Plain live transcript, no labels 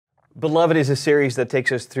Beloved is a series that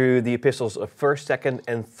takes us through the epistles of 1st, 2nd,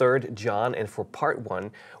 and 3rd John. And for part 1,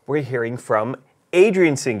 we're hearing from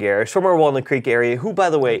Adrian Singaris from our Walnut Creek area, who, by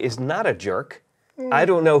the way, is not a jerk. I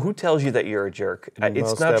don't know who tells you that you're a jerk.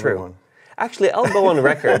 It's not everyone. True. Actually, I'll go on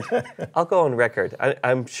record. I'll go on record.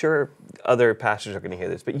 I'm sure other pastors are going to hear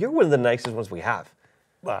this, but you're one of the nicest ones we have.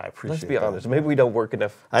 I appreciate Let's be that. honest. Maybe we don't work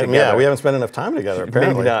enough together. Yeah, we haven't spent enough time together,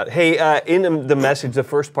 apparently. Maybe not. Hey, in the message, the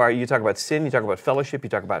first part, you talk about sin, you talk about fellowship, you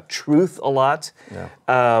talk about truth a lot.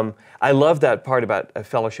 Yeah. I love that part about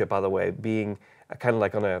fellowship, by the way, being kind of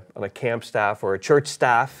like on a camp staff or a church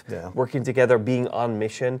staff, working together, being on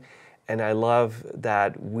mission. And I love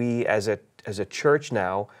that we as a church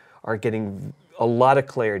now are getting a lot of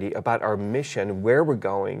clarity about our mission, where we're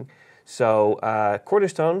going. So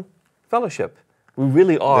Cornerstone Fellowship. We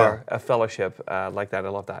really are a fellowship like that. I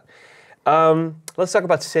love that. Let's talk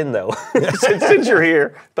about sin, though. since you're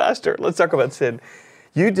here, Pastor, let's talk about sin.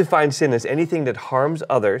 You define sin as anything that harms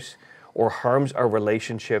others or harms our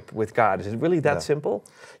relationship with God. Is it really that simple?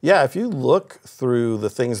 Yeah, if you look through the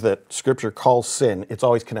things that Scripture calls sin, it's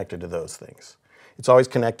always connected to those things. It's always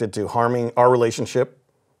connected to harming our relationship,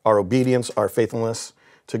 our obedience, our faithfulness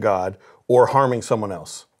to God, or harming someone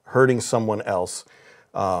else, hurting someone else.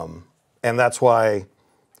 And that's why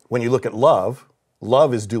when you look at love,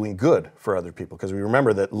 love is doing good for other people, because we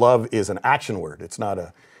remember that love is an action word. It's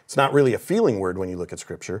not really a feeling word when you look at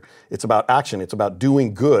Scripture. It's about action. It's about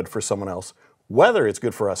doing good for someone else, whether it's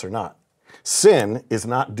good for us or not. Sin is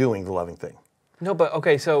not doing the loving thing. No, but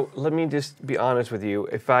okay, so let me just be honest with you.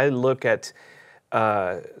 If I look at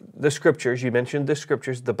the Scriptures, you mentioned the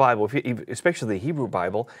Scriptures, the Bible, especially the Hebrew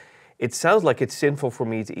Bible, it sounds like it's sinful for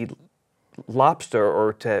me to eat lobster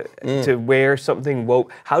or to wear something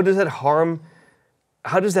woke. How does that harm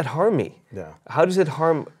me? Yeah. How does it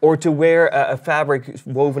harm, or to wear a fabric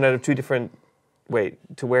woven out of two different, a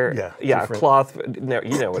cloth, no,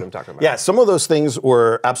 you know what I'm talking about. Yeah, some of those things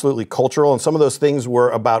were absolutely cultural, and some of those things were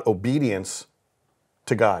about obedience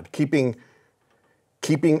to God, keeping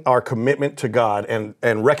our commitment to God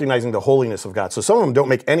and recognizing the holiness of God. So some of them don't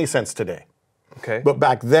make any sense today. Okay. But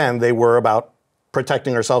back then they were about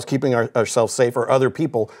protecting ourselves, keeping ourselves safe, or other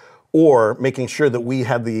people, or making sure that we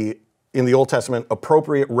had in the Old Testament,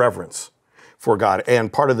 appropriate reverence for God.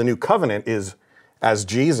 And part of the new covenant is, as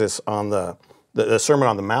Jesus on the Sermon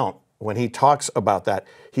on the Mount, when he talks about that,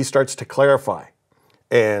 he starts to clarify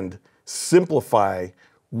and simplify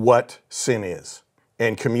what sin is,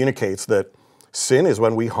 and communicates that sin is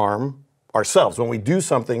when we harm ourselves, when we do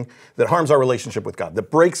something that harms our relationship with God,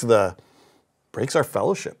 that breaks our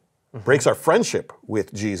fellowship, breaks our friendship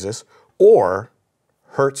with Jesus, or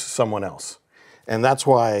hurts someone else. And that's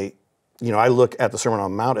why, I look at the Sermon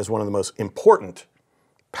on the Mount as one of the most important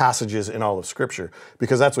passages in all of Scripture,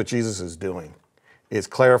 because that's what Jesus is doing, is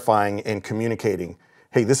clarifying and communicating,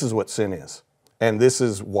 hey, this is what sin is, and this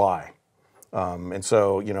is why. And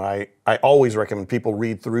so, I always recommend people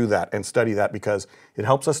read through that and study that, because it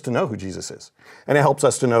helps us to know who Jesus is, and it helps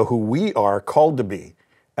us to know who we are called to be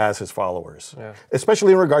as his followers,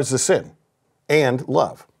 especially in regards to sin and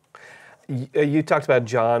love. You talked about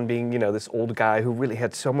John being, this old guy who really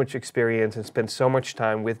had so much experience and spent so much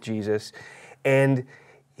time with Jesus. And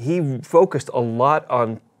he focused a lot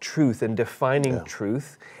on truth and defining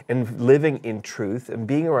truth and living in truth and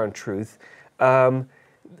being around truth. I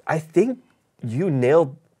think you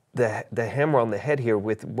nailed the hammer on the head here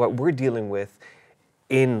with what we're dealing with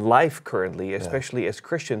in life currently, especially as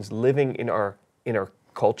Christians living in our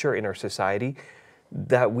culture, in our society,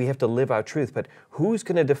 that we have to live out truth. But who's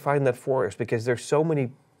going to define that for us? Because there's so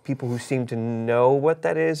many people who seem to know what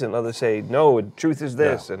that is, and others say, no, truth is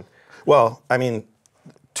this. Yeah. Well,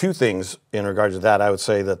 two things in regards to that. I would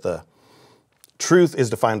say that the truth is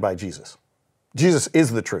defined by Jesus. Jesus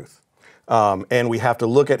is the truth. And we have to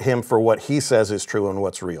look at him for what he says is true and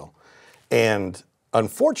what's real. And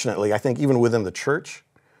unfortunately, I think even within the church,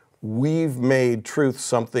 we've made truth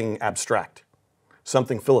something abstract,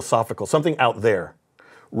 something philosophical, something out there,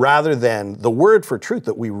 rather than the word for truth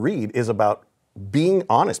that we read is about being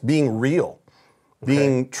honest, being real,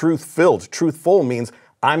 being truth-filled. Truthful means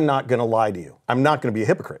I'm not going to lie to you. I'm not going to be a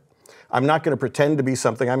hypocrite. I'm not going to pretend to be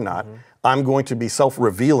something I'm not. I'm going to be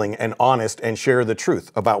self-revealing and honest and share the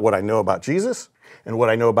truth about what I know about Jesus and what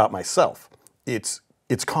I know about myself. It's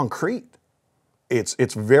concrete.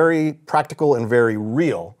 It's very practical and very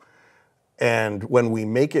real. And when we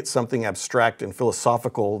make it something abstract and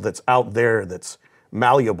philosophical that's out there, that's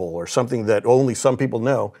malleable, or something that only some people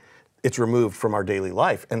know, it's removed from our daily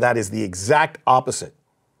life. And that is the exact opposite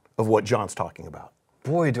of what John's talking about.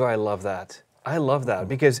 Boy, do I love that. I love that,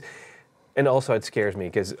 because And also, it scares me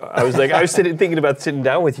because I was thinking about sitting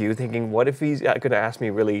down with you, thinking, what if he's going to ask me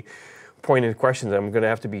really pointed questions? I'm going to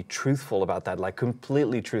have to be truthful about that, like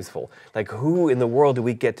completely truthful. Like, who in the world do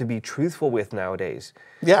we get to be truthful with nowadays?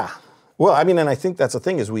 Yeah. Well, I mean, and I think that's the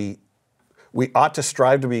thing is we ought to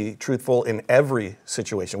strive to be truthful in every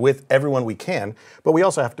situation with everyone we can, but we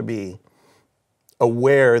also have to be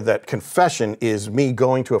aware that confession is me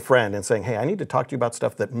going to a friend and saying, hey, I need to talk to you about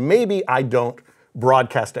stuff that maybe I don't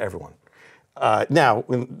broadcast to everyone. Now,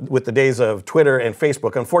 with the days of Twitter and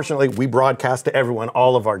Facebook, unfortunately, we broadcast to everyone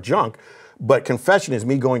all of our junk, but confession is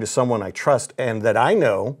me going to someone I trust and that I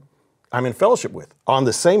know I'm in fellowship with, on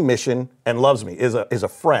the same mission and loves me, is a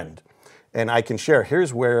friend. And I can share,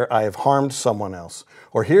 here's where I have harmed someone else,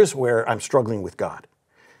 or here's where I'm struggling with God.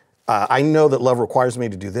 I know that love requires me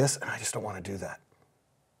to do this, and I just don't want to do that.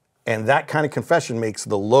 And that kind of confession makes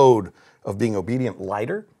the load of being obedient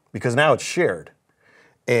lighter, because now it's shared.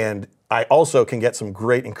 And I also can get some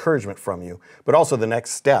great encouragement from you. But also the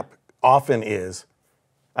next step often is,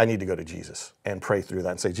 I need to go to Jesus and pray through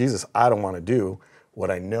that and say, Jesus, I don't want to do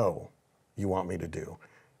what I know you want me to do.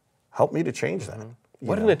 Help me to change that.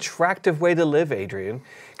 What an attractive way to live, Adrian,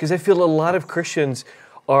 because I feel a lot of Christians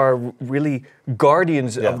are really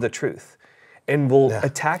guardians of the truth and will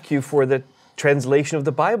attack you for the translation of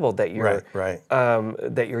the Bible that you're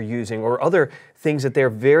that you're using, or other things that they're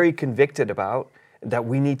very convicted about that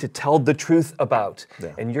we need to tell the truth about.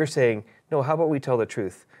 And you're saying, no, how about we tell the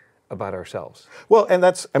truth about ourselves? Well, and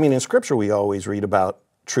that's, I mean, in Scripture we always read about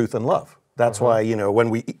truth and love. That's why, you know, when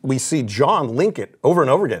we see John link it over and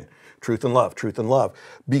over again, truth and love,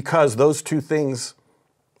 because those two things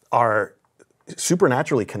are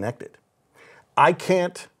supernaturally connected. I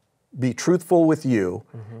can't be truthful with you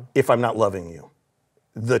if I'm not loving you.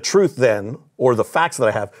 The truth then, or the facts that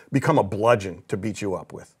I have, become a bludgeon to beat you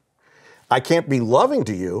up with. I can't be loving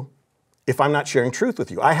to you if I'm not sharing truth with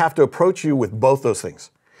you. I have to approach you with both those things.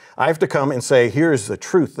 I have to come and say, here's the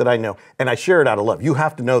truth that I know, and I share it out of love. You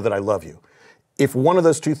have to know that I love you. If one of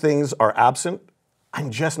those two things are absent, I'm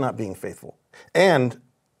just not being faithful. And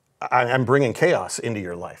I'm bringing chaos into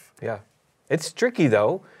your life. Yeah. It's tricky,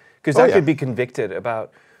 though, because I could be convicted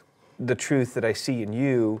about the truth that I see in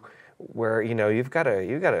you, where, you know, you've got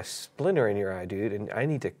a splinter in your eye, dude, and I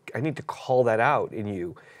need to call that out in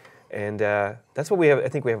you. And that's what we have. I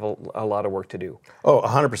think we have a lot of work to do. Oh,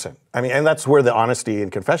 100%. I mean, and that's where the honesty and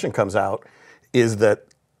confession comes out, is that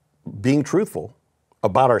being truthful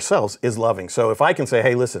about ourselves is loving. So if I can say,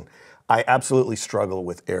 hey, listen, I absolutely struggle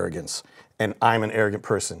with arrogance, and I'm an arrogant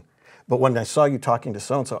person. But when I saw you talking to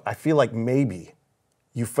so-and-so, I feel like maybe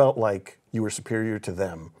you felt like you were superior to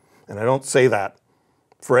them. And I don't say that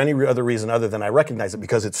for any other reason other than I recognize it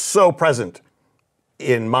because it's so present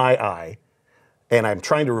in my eye, and I'm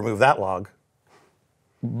trying to remove that log.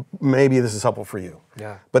 Maybe this is helpful for you.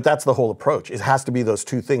 Yeah. But that's the whole approach. It has to be those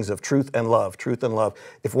two things of truth and love, truth and love.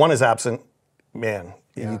 If one is absent, man,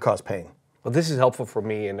 you cause pain. Well, this is helpful for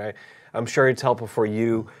me, and I'm sure it's helpful for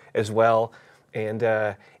you as well. And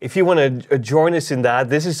if you want to join us in that,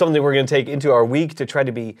 this is something we're going to take into our week to try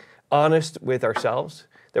to be honest with ourselves,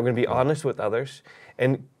 that we're going to be honest with others,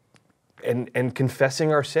 and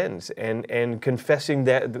confessing our sins, and confessing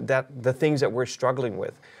that the things that we're struggling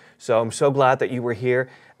with. So I'm so glad that you were here.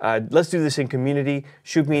 Let's do this in community.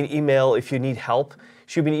 Shoot me an email if you need help.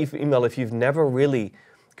 Shoot me an email if you've never really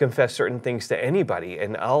confessed certain things to anybody,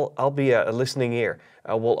 and I'll be a listening ear.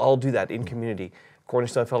 We'll all do that in community.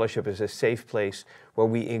 Cornerstone Fellowship is a safe place where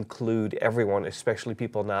we include everyone, especially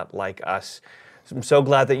people not like us. So I'm so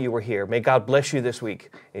glad that you were here. May God bless you this week.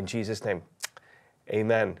 In Jesus' name,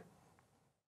 amen.